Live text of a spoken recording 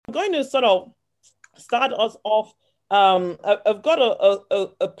going to sort of start us off. I've got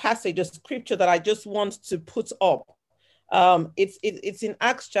a passage, a scripture that I just want to put up. It's in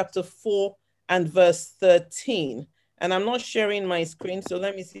Acts chapter 4 and verse 13. And I'm not sharing my screen, so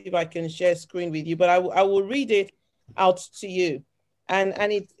let me see if I can share screen with you, but I will read it out to you. And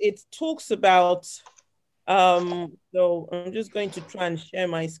it talks about, so I'm just going to try and share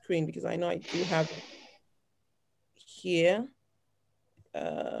my screen because I know I do have it here.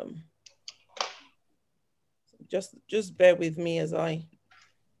 Just bear with me as I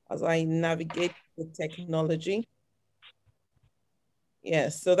navigate the technology.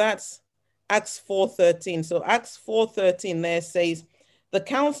 Yes, so that's Acts 4:13. So Acts 4:13 there says, the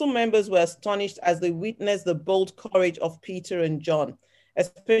council members were astonished as they witnessed the bold courage of Peter and John,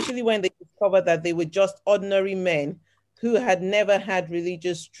 especially when they discovered that they were just ordinary men who had never had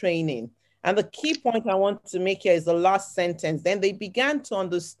religious training. And the key point I want to make here is the last sentence. Then they began to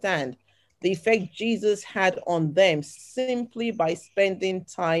understand the effect Jesus had on them simply by spending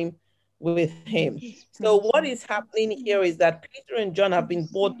time with him. So what is happening here is that Peter and John have been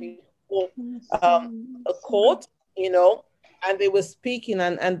brought before a court, and they were speaking,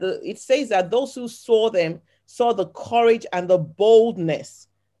 and it says that those who saw them saw the courage and the boldness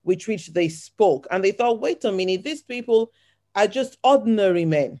with which they spoke. And they thought, wait a minute, these people are just ordinary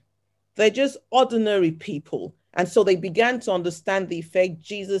men. They're just ordinary people. And so they began to understand the effect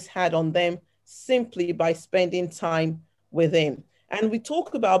Jesus had on them simply by spending time with him. And we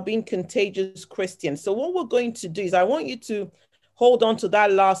talk about being contagious Christians. So what we're going to do is I want you to hold on to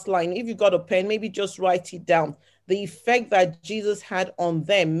that last line. If you've got a pen, maybe just write it down. The effect that Jesus had on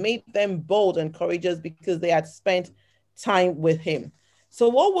them made them bold and courageous because they had spent time with him. So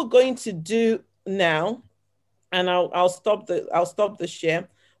what we're going to do now, and I'll stop the share.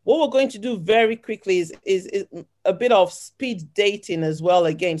 What we're going to do very quickly is a bit of speed dating as well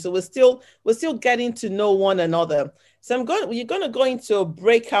again. So we're still getting to know one another. So you're going to go into a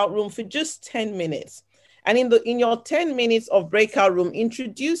breakout room for just 10 minutes. And in your 10 minutes of breakout room,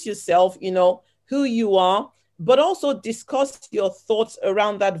 introduce yourself, who you are, but also discuss your thoughts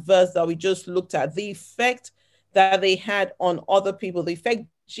around that verse that we just looked at, the effect that they had on other people, the effect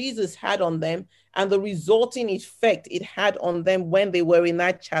Jesus had on them, and the resulting effect it had on them when they were in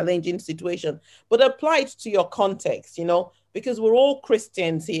that challenging situation. But apply it to your context, because we're all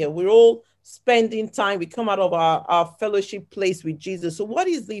Christians here. We're all spending time. We come out of our fellowship place with Jesus. So what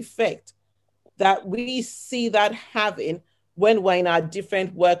is the effect that we see that having when we're in our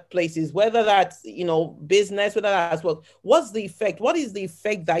different workplaces, whether that's, business, whether that's work? What's the effect? What is the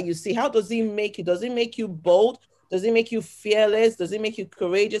effect that you see? How does it make you? Does it make you bold? Does it make you fearless? Does it make you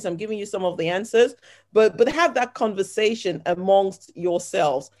courageous? I'm giving you some of the answers, but have that conversation amongst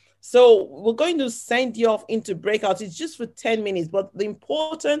yourselves. So we're going to send you off into breakouts. It's just for 10 minutes, but the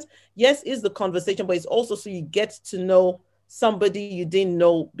important, yes, is the conversation, but it's also so you get to know somebody you didn't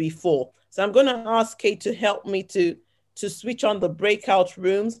know before. So I'm going to ask Kate to help me to switch on the breakout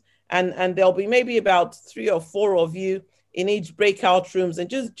rooms, and there'll be maybe about 3 or 4 of you in each breakout rooms, and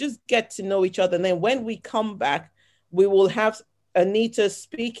just get to know each other. And then when we come back, we will have Anita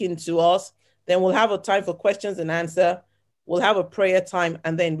speaking to us. Then we'll have a time for questions and answer. We'll have a prayer time,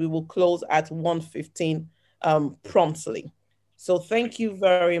 and then we will close at 1:15 promptly. So thank you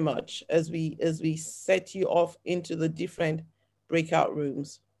very much as we set you off into the different breakout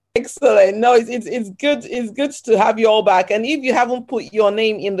rooms. Excellent. No, it's good. It's good to have you all back. And if you haven't put your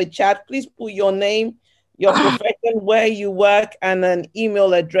name in the chat, please put your name, your profession, where you work, and an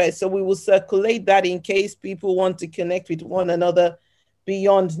email address. So we will circulate that in case people want to connect with one another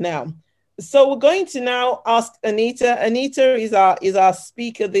beyond now. So we're going to now ask Anita. Anita is our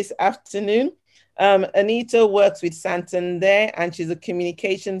speaker this afternoon. Anita works with Santander, and she's a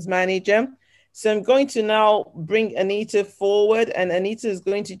communications manager. So I'm going to now bring Anita forward, and Anita is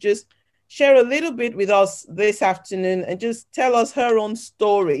going to just share a little bit with us this afternoon and just tell us her own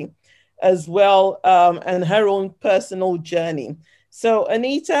story as well, and her own personal journey. So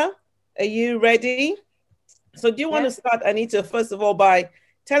Anita, are you ready? So do you want to start, Anita, first of all, by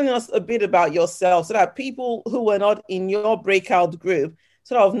telling us a bit about yourself so that people who were not in your breakout group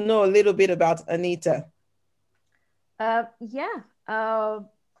sort of know a little bit about Anita?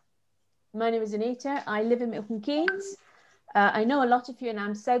 My name is Anita. I live in Milton Keynes. I know a lot of you, and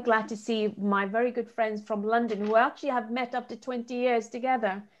I'm so glad to see my very good friends from London who actually have met up to 20 years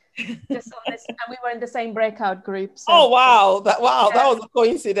together. Just on this, and we were in the same breakout group. So, oh, wow. That was a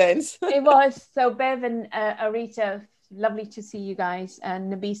coincidence. It was. So Bev and Arita, lovely to see you guys.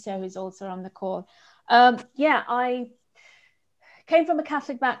 And Nabisa, who's also on the call. I came from a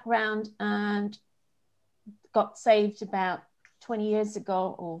Catholic background and got saved about 20 years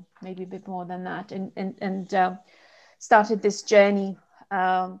ago, or maybe a bit more than that, and started this journey.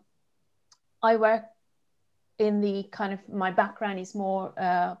 I work in the kind of, my background is more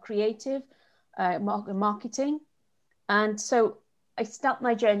creative, marketing. And so I start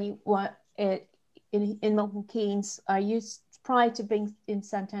my journey in Milton Keynes. I used, prior to being in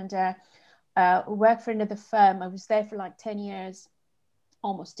Santander, worked for another firm. I was there for like 10 years,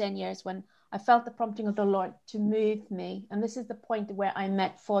 almost 10 years, when I felt the prompting of the Lord to move me. And this is the point where I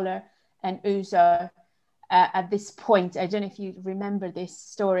met Fuller and Uzo. At this point, I don't know if you remember this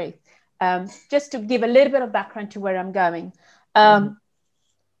story. Just to give a little bit of background to where I'm going.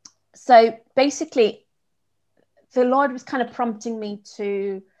 So basically, the Lord was kind of prompting me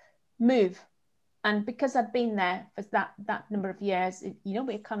to move. And because I'd been there for that number of years,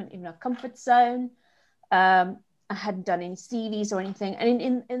 we're coming in a comfort zone. I hadn't done any CVs or anything.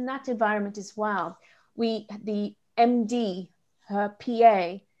 And in that environment as well, the MD, her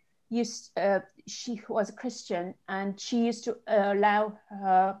PA, she was a Christian, and she used to allow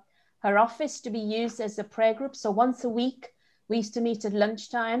her office to be used as a prayer group. So once a week, we used to meet at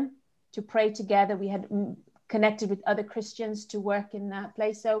lunchtime to pray together. We had connected with other Christians to work in that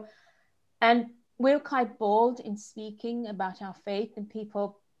place. So, and we were quite bold in speaking about our faith, and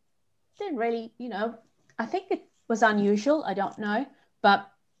people didn't really, I think it was unusual. I don't know, but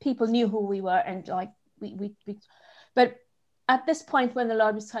people knew who we were, and like but at this point, when the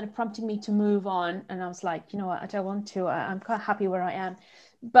Lord was kind of prompting me to move on, and I was like, you know what, I don't want to. I'm quite happy where I am.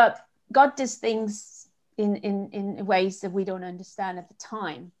 But God does things in ways that we don't understand at the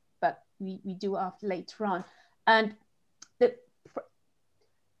time, but we do after later on. And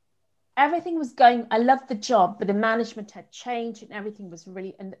everything was going, I loved the job, but the management had changed, and everything was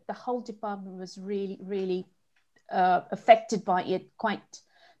really, and the whole department was really, really affected by it quite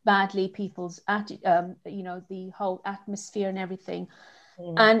badly. People's the whole atmosphere and everything.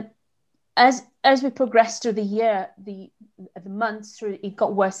 And as we progressed through the year, the months through, it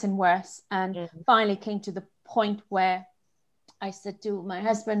got worse and worse, and finally came to the point where I said to my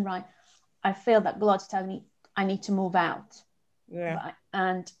husband, right, I feel that God's telling me I need to move out. Right?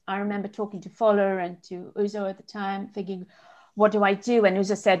 And I remember talking to Fuller and to Uzo at the time, thinking, what do I do? And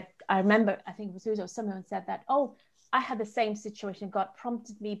Uzo said, I remember, I think it was Uzo, someone said that, oh, I had the same situation. God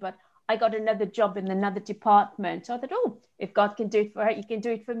prompted me, but I got another job in another department. So I thought, oh, if God can do it for her, he can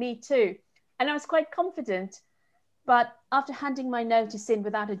do it for me too. And I was quite confident. But after handing my notice in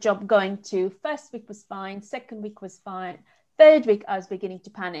without a job going to, first week was fine, second week was fine, third week I was beginning to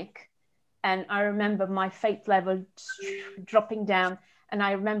panic. And I remember my faith level dropping down. And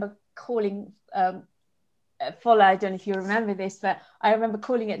I remember calling Fuller, I don't know if you remember this, but I remember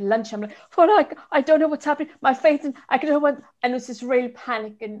calling at lunch. I'm like, Fuller, I don't know what's happening. My faith, and I don't know what. And it was this real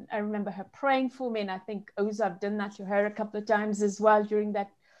panic. And I remember her praying for me. And I think Uzo, I've done that to her a couple of times as well during that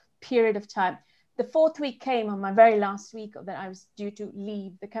period of time. The fourth week came on my very last week that I was due to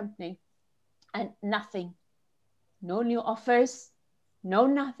leave the company, and nothing, no new offers, no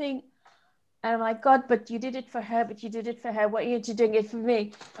nothing. And I'm like, God, but you did it for her, but you did it for her. Why aren't you doing it for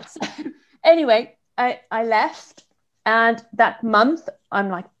me? So, anyway, I left. And that month, I'm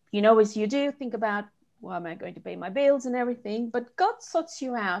like, as you do, think about, well, am I going to pay my bills and everything? But God sorts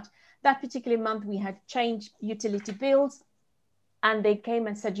you out. That particular month, we had changed utility bills. And they came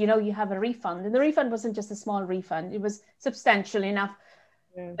and said, you have a refund. And the refund wasn't just a small refund. It was substantial enough.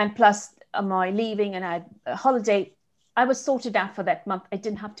 Yeah. And plus my leaving, and I had a holiday, I was sorted out for that month. I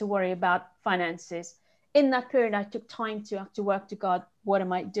didn't have to worry about finances. In that period, I took time to have to work to God. What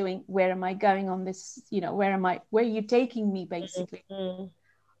am I doing? Where am I going on this? Where are you taking me, basically? Mm-hmm.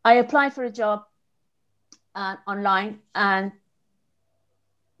 I applied for a job online, and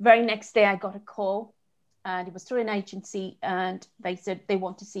very next day I got a call, and it was through an agency, and they said they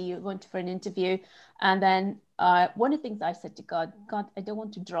want to see you, want for an interview. And then one of the things I said to God, I don't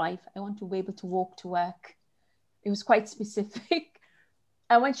want to drive. I want to be able to walk to work. It was quite specific.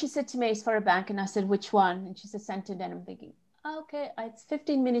 And when she said to me, it's for a bank, and I said, which one? And she said, Santander. And I'm thinking, okay, it's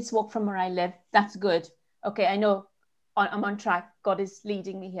 15 minutes walk from where I live. That's good. Okay, I know I'm on track. God is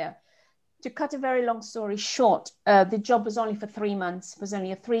leading me here. To cut a very long story short, the job was only for 3 months. It was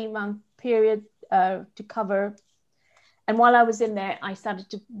only a 3-month period to cover. And while I was in there, I started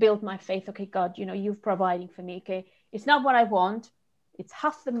to build my faith. Okay, God, you're providing for me. Okay, it's not what I want. It's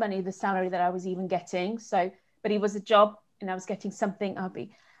half the money, the salary that I was even getting. So, but it was a job, and I was getting something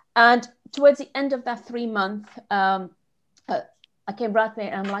happy. And towards the end of that 3 month, I came right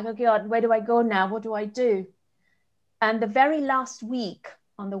there, and I'm like, okay, God, where do I go now? What do I do? And the very last week,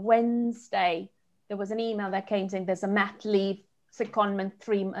 on the Wednesday, there was an email that came saying there's a mat leave secondment,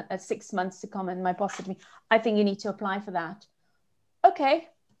 6 months secondment. My boss said to me, I think you need to apply for that. okay.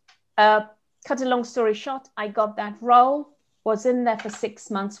 Cut a long story short, I got that role, was in there for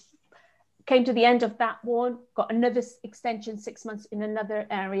 6 months, came to the end of that one, got another extension, 6 months in another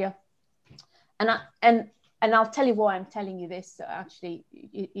area. And I'll tell you why I'm telling you this. So actually,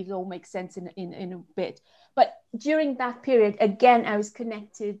 it all makes sense in a bit. But during that period, again, I was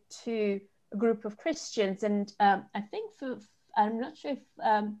connected to a group of Christians. And I think I'm not sure if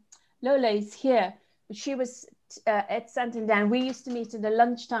Lola is here, but she was at Santander. We used to meet at the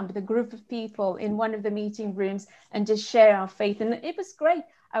lunchtime with a group of people in one of the meeting rooms and just share our faith. And it was great.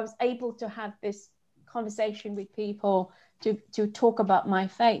 I was able to have this conversation with people to talk about my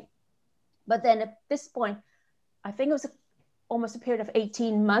faith. But then at this point, I think it was almost a period of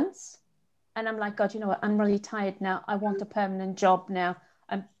 18 months. And I'm like, God, you know what? I'm really tired now. I want a permanent job now.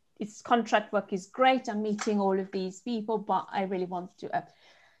 It's contract work is great. I'm meeting all of these people, but I really want to.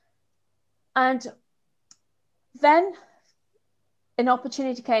 And then an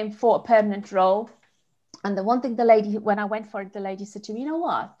opportunity came for a permanent role. And the one thing the lady, when I went for it, the lady said to me, you know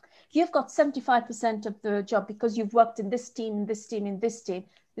what? You've got 75% of the job because you've worked in this team, in this team, in this team.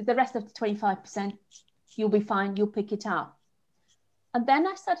 The rest of the 25%, you'll be fine. You'll pick it up. And then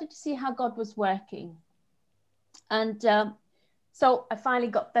I started to see how God was working. And so I finally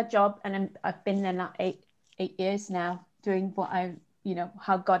got that job, and I've been there now eight years now, doing what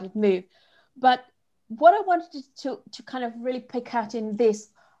how God had moved. But what I wanted to kind of really pick out in this,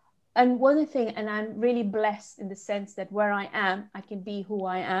 and one of the things, and I'm really blessed in the sense that where I am, I can be who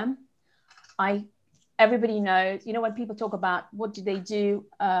I am. Everybody knows, when people talk about what did they do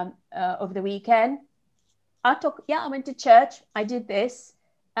over the weekend, I went to church, I did this,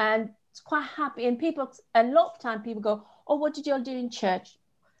 and it's quite happy. And a lot of time people go, oh, what did you all do in church?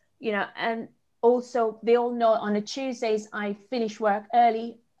 And also they all know on a Tuesdays, I finish work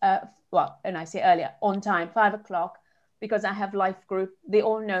early, and I say earlier, on time, 5:00, because I have life group. They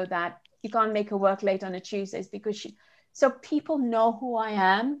all know that you can't make her work late on a Tuesdays so people know who I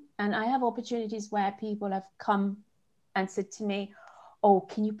am. And I have opportunities where people have come and said to me, oh,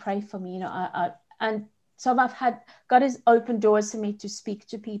 can you pray for me? And so God has opened doors for me to speak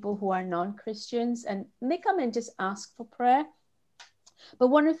to people who are non-Christians, and they come and just ask for prayer. But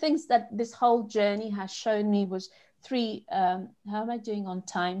one of the things that this whole journey has shown me was three, how am I doing on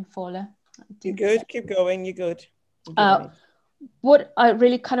time, Paula? You're good. Keep going. You're good. What I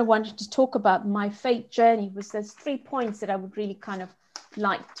really kind of wanted to talk about my faith journey was there's 3 points that I would really kind of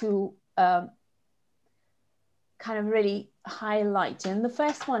like to kind of really highlight. And the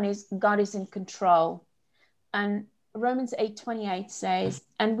first one is God is in control. And Romans 8:28 says,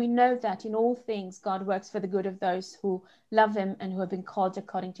 and we know that in all things God works for the good of those who love him and who have been called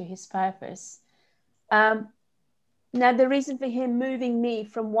according to his purpose. Now, the reason for him moving me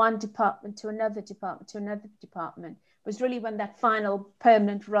from one department to another department was really when that final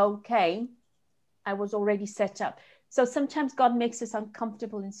permanent role came, I was already set up. So sometimes God makes us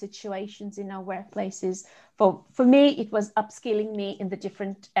uncomfortable in situations in our workplaces. For me, it was upskilling me in the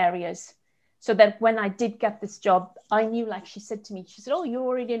different areas, so that when I did get this job, I knew, like she said to me, she said, oh, you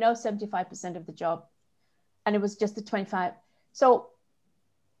already know 75% of the job. And it was just the 25. So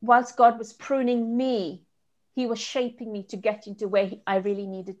whilst God was pruning me, he was shaping me to get into where I really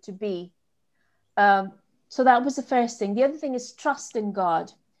needed to be. So that was the first thing. The other thing is trust in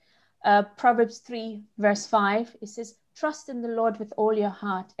God. Proverbs 3, verse 5, it says, trust in the Lord with all your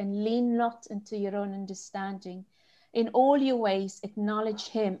heart and lean not into your own understanding. In all your ways, acknowledge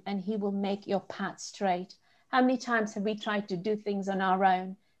him and he will make your path straight. How many times have we tried to do things on our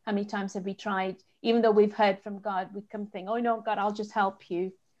own? How many times have we tried, even though we've heard from God, we come think, oh no, God, I'll just help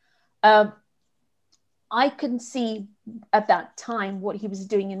you. I couldn't see at that time what he was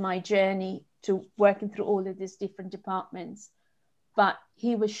doing in my journey to working through all of these different departments, but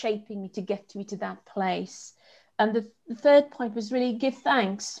he was shaping me to get me to that place. And the third point was really give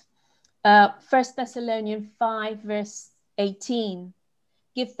thanks. 1 Thessalonians 5, verse 18,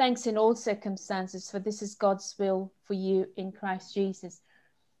 give thanks in all circumstances, for this is God's will for you in Christ Jesus.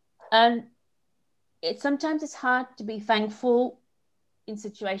 And sometimes it's hard to be thankful in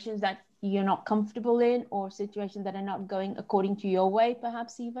situations that you're not comfortable in, or situations that are not going according to your way,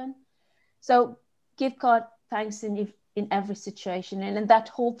 perhaps even. So give God thanks in every situation. And in that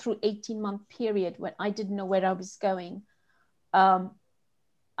whole through 18-month period when I didn't know where I was going,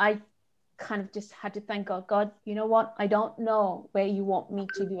 I kind of just had to thank God, you know what? I don't know where you want me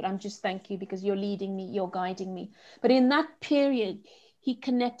to do it. I'm just thank you because you're leading me, you're guiding me. But in that period, he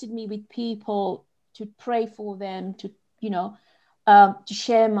connected me with people to pray for them, to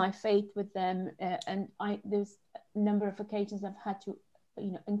share my faith with them. And there's a number of occasions I've had to,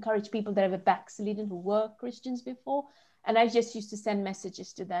 encourage people that have backslidden who were Christians before. And I just used to send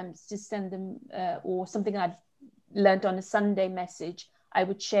messages to them, just send them, or something I'd learned on a Sunday message, I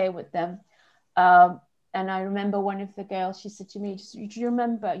would share with them. And I remember one of the girls, she said to me, do you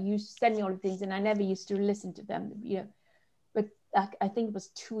remember, you send me all the things, and I never used to listen to them, but I think it was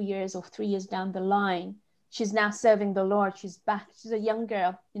 2 years or 3 years down the line, she's now serving the Lord. She's back. She's a young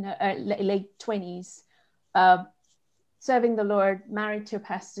girl in her late 20s, serving the Lord, married to a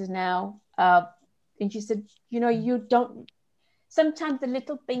pastor now. And she said, you don't, sometimes the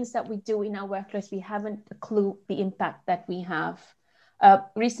little things that we do in our workplace, we haven't a clue the impact that we have.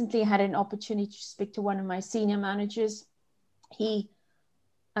 Recently I had an opportunity to speak to one of my senior managers. He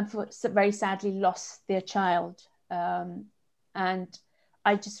very sadly lost their child. And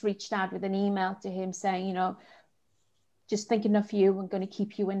I just reached out with an email to him saying, just thinking of you, I'm going to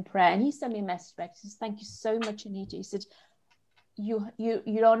keep you in prayer. And he sent me a message back. He says, thank you so much, Anita. He said, you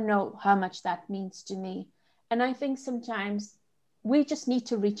don't know how much that means to me. And I think sometimes we just need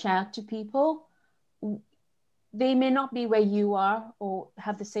to reach out to people. They may not be where you are or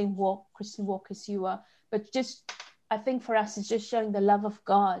have the same Christian walk as you are, but I think for us, it's just showing the love of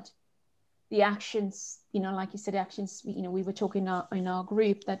God. The actions, like you said, actions, we were talking in our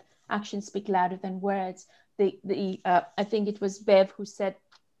group that actions speak louder than words. I think it was Bev who said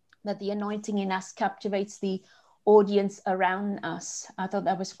that the anointing in us captivates the audience around us. I thought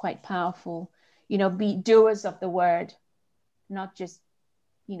that was quite powerful. Be doers of the word, not just,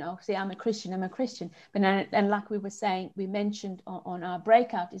 say, I'm a Christian. But and like we were saying, we mentioned on our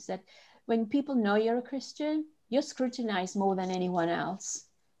breakout, is that when people know you're a Christian, you're scrutinized more than anyone else.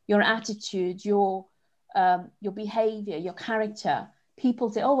 Your attitude, your behavior, your character. People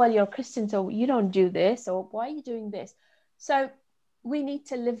say, oh, well, you're a Christian, so you don't do this, or why are you doing this? So we need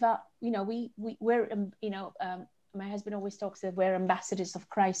to live up, we're, my husband always talks that we're ambassadors of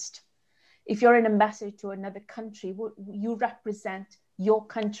Christ. If you're an ambassador to another country, you represent your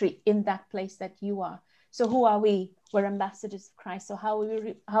country in that place that you are. So who are we? We're ambassadors of Christ. So how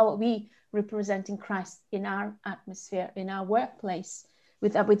are we representing Christ in our atmosphere, in our workplace,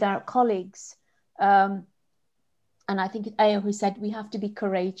 with our colleagues? And I think Aya, who said we have to be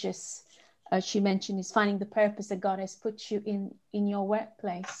courageous, she mentioned, is finding the purpose that God has put you in your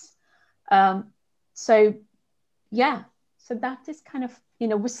workplace. So that is kind of,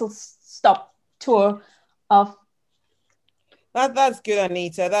 whistle stop tour of. That's good,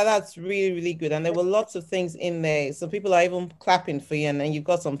 Anita. That's really, really good. And there were lots of things in there. So people are even clapping for you, and then you've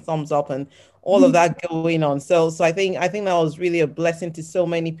got some thumbs up and all of that going on. So I think that was really a blessing to so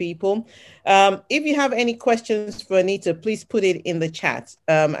many people. If you have any questions for Anita, please put it in the chat,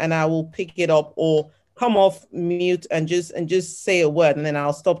 and I will pick it up, or come off mute and just say a word, and then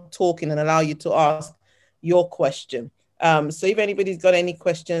I'll stop talking and allow you to ask your question. So if anybody's got any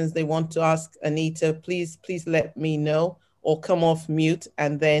questions they want to ask Anita, please let me know, or come off mute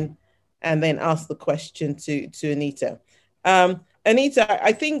and then ask the question to Anita. Anita,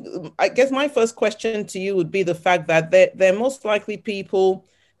 I guess my first question to you would be the fact that they're most likely people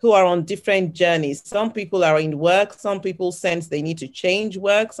who are on different journeys. Some people are in work. Some people sense they need to change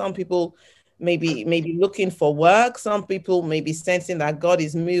work. Some people maybe looking for work. Some people may be sensing that God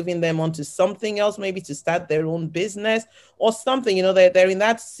is moving them onto something else, maybe to start their own business or something. They're in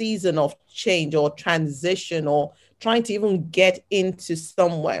that season of change or transition, or trying to even get into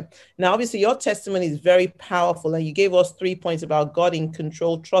somewhere. Now, obviously, your testimony is very powerful, and you gave us 3 points about God in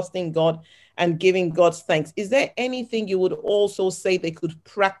control, trusting God, and giving God thanks. Is there anything you would also say they could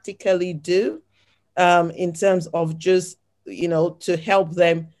practically do in terms of just, to help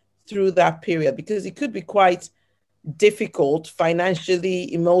them through that period? Because it could be quite difficult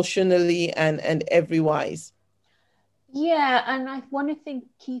financially, emotionally, and everywise. Yeah, and one of the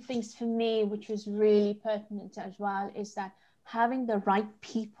key things for me, which was really pertinent as well, is that having the right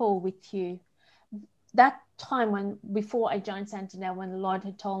people with you. That time before I joined Sentinel, when the Lord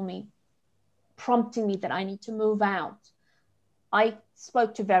had told me, prompting me that I need to move out, I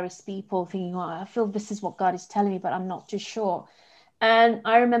spoke to various people thinking, I feel this is what God is telling me, but I'm not too sure. And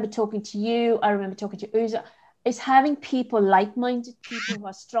I remember talking to you, I remember talking to Uza. It's having people, like-minded people who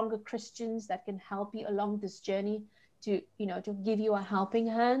are stronger Christians that can help you along this journey, to give you a helping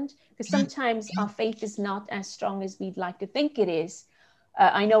hand. Because sometimes our faith is not as strong as we'd like to think it is.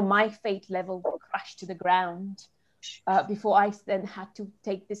 I know my faith level crashed to the ground before I then had to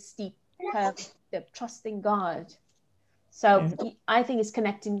take this steep curve of trusting God. So I think it's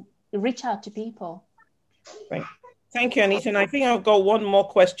connecting, reach out to people. Right. Thank you, Anita. And I think I've got one more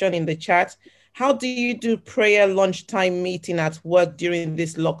question in the chat. How do you do prayer lunchtime meeting at work during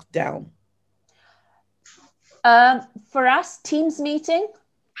this lockdown? For us, Teams meeting.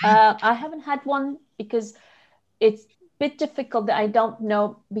 I haven't had one because it's bit difficult that I don't know,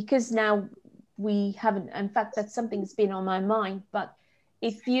 because now we haven't, in fact, that's something that's been on my mind. But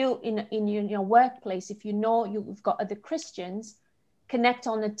if you, in your workplace, if you know you've got other Christians, connect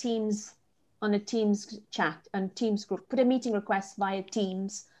on a Teams chat and Teams group, put a meeting request via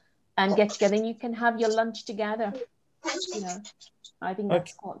Teams and get together, and you can have your lunch together. You know, I think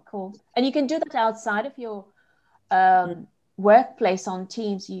that's quite cool. And you can do that outside of your workplace on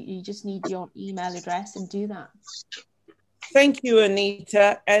Teams. You just need your email address and do that. Thank you,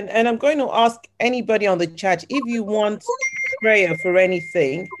 Anita. And I'm going to ask anybody on the chat, if you want prayer for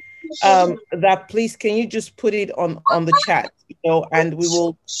anything, that please, can you just put it on the chat, and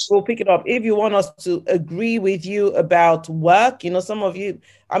we'll pick it up. If you want us to agree with you about work, some of you,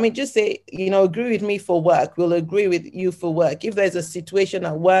 just say, agree with me for work. We'll agree with you for work. If there's a situation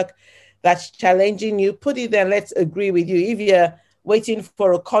at work that's challenging you, put it there. Let's agree with you. If you're waiting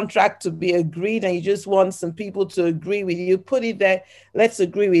for a contract to be agreed and you just want some people to agree with you, put it there. Let's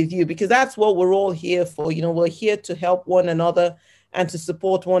agree with you, because that's what we're all here for. We're here to help one another and to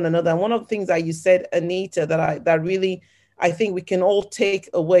support one another. And one of the things that you said, Anita, that really I think we can all take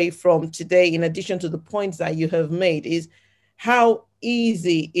away from today, in addition to the points that you have made, is how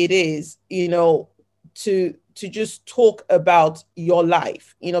easy it is, to just talk about your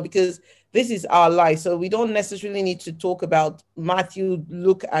life, because this is our life. So we don't necessarily need to talk about Matthew,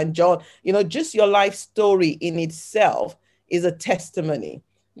 Luke, and John. Just your life story in itself is a testimony.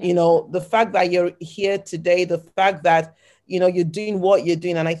 The fact that you're here today, the fact that, you're doing what you're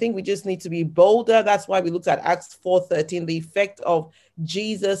doing. And I think we just need to be bolder. That's why we looked at Acts 4:13. The effect of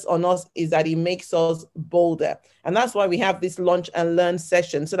Jesus on us is that he makes us bolder. And that's why we have this lunch and learn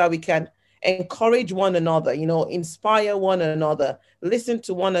session, so that we can encourage one another, inspire one another, listen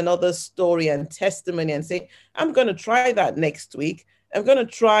to one another's story and testimony, and say, I'm going to try that next week. I'm going to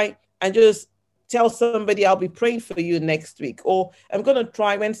try and just tell somebody I'll be praying for you next week. Or I'm going to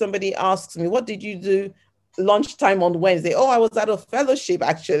try, when somebody asks me, what did you do lunchtime on Wednesday? Oh, I was at a fellowship,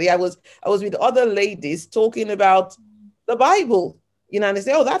 actually. I was with other ladies talking about the Bible, and they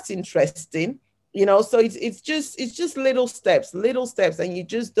say, oh, that's interesting. So it's just little steps, and you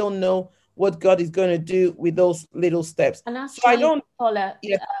just don't know what God is going to do with those little steps. And that's I don't, Paula,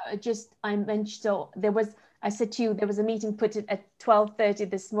 I mentioned, so I said to you, there was a meeting put at 12:30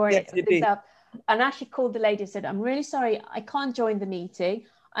 this morning. Yes, and I actually called the lady and said, I'm really sorry, I can't join the meeting.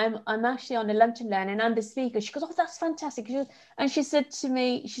 I'm actually on a lunch and learn and I'm the speaker. She goes, oh, that's fantastic. And she said to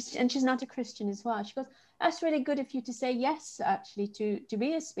me, she's not a Christian as well. She goes, that's really good of you to say yes, actually, to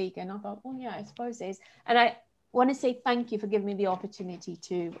be a speaker. And I thought, oh yeah, I suppose it is. And I want to say thank you for giving me the opportunity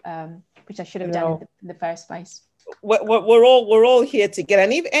to, which I should have done in the first place. We're all here together.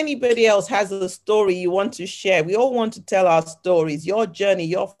 And if anybody else has a story you want to share, we all want to tell our stories, your journey,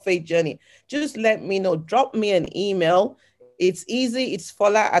 your faith journey, just let me know. Drop me an email. It's easy. It's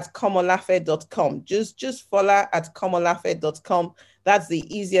fola@komolafe.com. Just fola@komolafe.com. That's the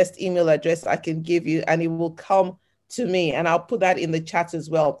easiest email address I can give you, and it will come to me, and I'll put that in the chat as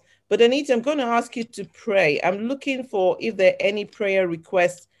well. But Anita, I'm going to ask you to pray. I'm looking for if there are any prayer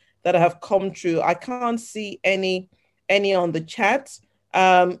requests that have come through. I can't see any on the chat.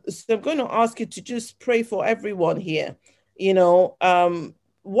 So I'm going to ask you to just pray for everyone here.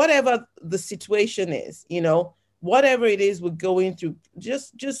 Whatever the situation is, whatever it is we're going through,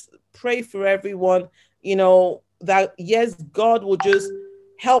 just pray for everyone, that yes, God will just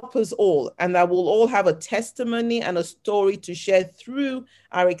help us all, and that we'll all have a testimony and a story to share through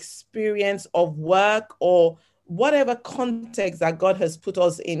our experience of work or whatever context that God has put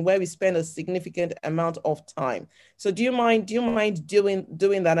us in, where we spend a significant amount of time. So do you mind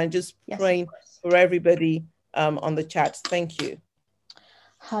doing that and just praying for everybody on the chat? Thank you.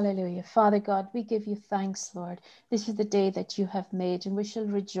 Hallelujah. Father God, we give you thanks, Lord. This is the day that you have made, and we shall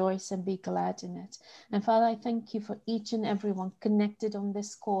rejoice and be glad in it. And Father, I thank you for each and everyone connected on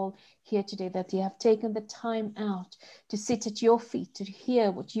this call here today, that they have taken the time out to sit at your feet, to hear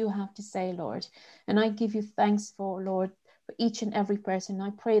what you have to say, Lord. And I give you thanks for, Lord, for each and every person.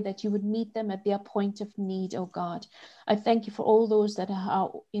 I pray that you would meet them at their point of need, oh God. I thank you for all those that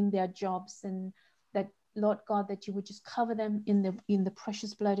are in their jobs, and that, Lord God, that you would just cover them in the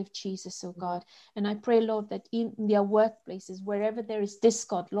precious blood of Jesus, oh God. And I pray, Lord, that in their workplaces, wherever there is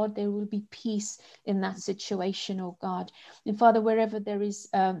discord, Lord, there will be peace in that situation, oh God. And Father, wherever there is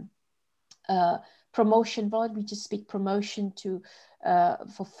promotion, Lord, we just speak promotion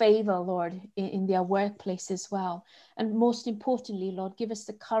for favor, Lord, in their workplace as well. And most importantly, Lord, give us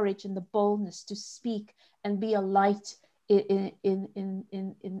the courage and the boldness to speak and be a light in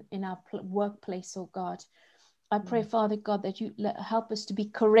our workplace, oh God. I pray, Father God, that you help us to be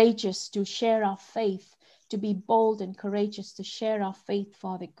courageous, to share our faith, to be bold and courageous, to share our faith,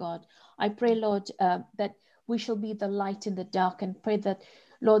 Father God. I pray, Lord, that we shall be the light in the dark, and pray that,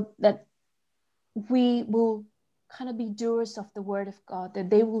 Lord, that we will kind of be doers of the word of God, that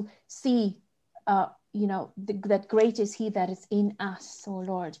they will see, that great is he that is in us, oh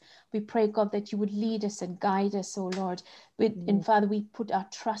Lord. We pray, God, that you would lead us and guide us, oh Lord. And Father, we put our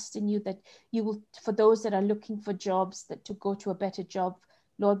trust in you, that you will, for those that are looking for jobs, that to go to a better job,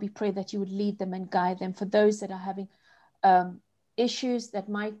 Lord, we pray that you would lead them and guide them. For those that are having issues that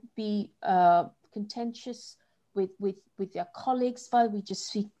might be contentious with their colleagues, Father, we just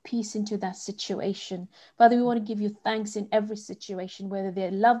speak peace into that situation. Father, we want to give you thanks in every situation, whether they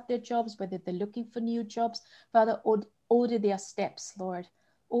love their jobs, whether they're looking for new jobs. Father, order their steps, Lord.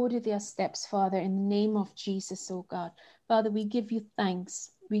 Order their steps, Father, in the name of Jesus, oh God. Father, we give you thanks.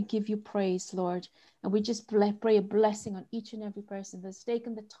 We give you praise, Lord. And we just pray a blessing on each and every person that's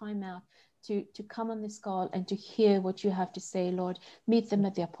taken the time out to come on this call and to hear what you have to say, Lord. Meet them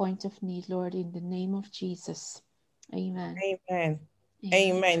at their point of need, Lord, in the name of Jesus. Amen. Amen.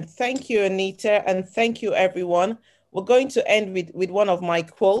 Amen. Thank you, Anita, and thank you, everyone. We're going to end with one of my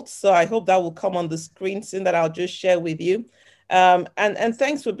quotes, so I hope that will come on the screen soon, that I'll just share with you. And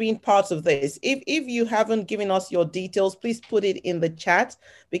thanks for being part of this. If you haven't given us your details, please put it in the chat,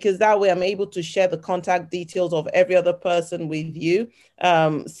 because that way I'm able to share the contact details of every other person with you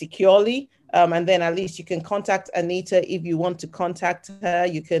securely. And then at least you can contact Anita if you want to contact her.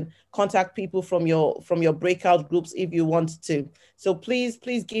 You can contact people from your breakout groups if you want to. So please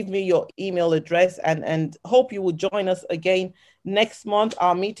give me your email address, and hope you will join us again next month.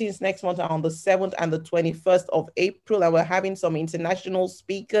 Our meetings next month are on the 7th and the 21st of April, and we're having some international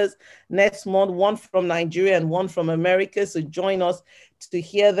speakers next month, one from Nigeria and one from America. So join us to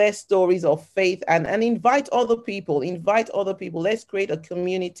hear their stories of faith, and invite other people. Let's create a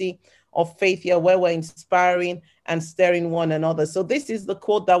community of faith here where we're inspiring and stirring one another. So this is the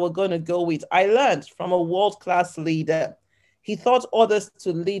quote that we're going to go with. I learned from a world-class leader. He taught others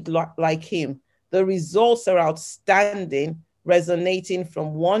to lead like him. The results are outstanding, resonating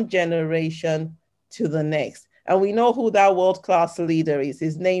from one generation to the next. And we know who that world-class leader is.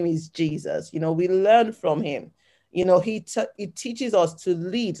 His name is Jesus. We learn from him. He teaches us to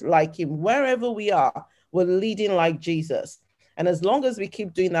lead like him. Wherever we are, we're leading like Jesus. And as long as we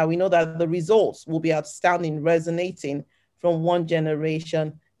keep doing that, we know that the results will be outstanding, resonating from one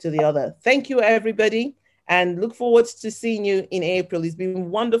generation to the other. Thank you, everybody, and look forward to seeing you in April. It's been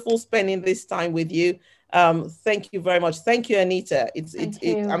wonderful spending this time with you. Thank you very much. Thank you, Anita.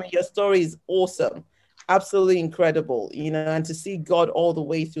 I mean, your story is awesome. Absolutely incredible, and to see God all the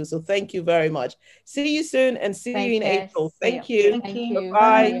way through. So thank you very much. See you soon, and see you in April. Thank you. Thank you.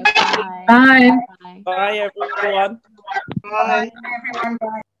 Bye. Bye. Bye. Bye, everyone. Bye, everyone.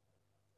 Bye.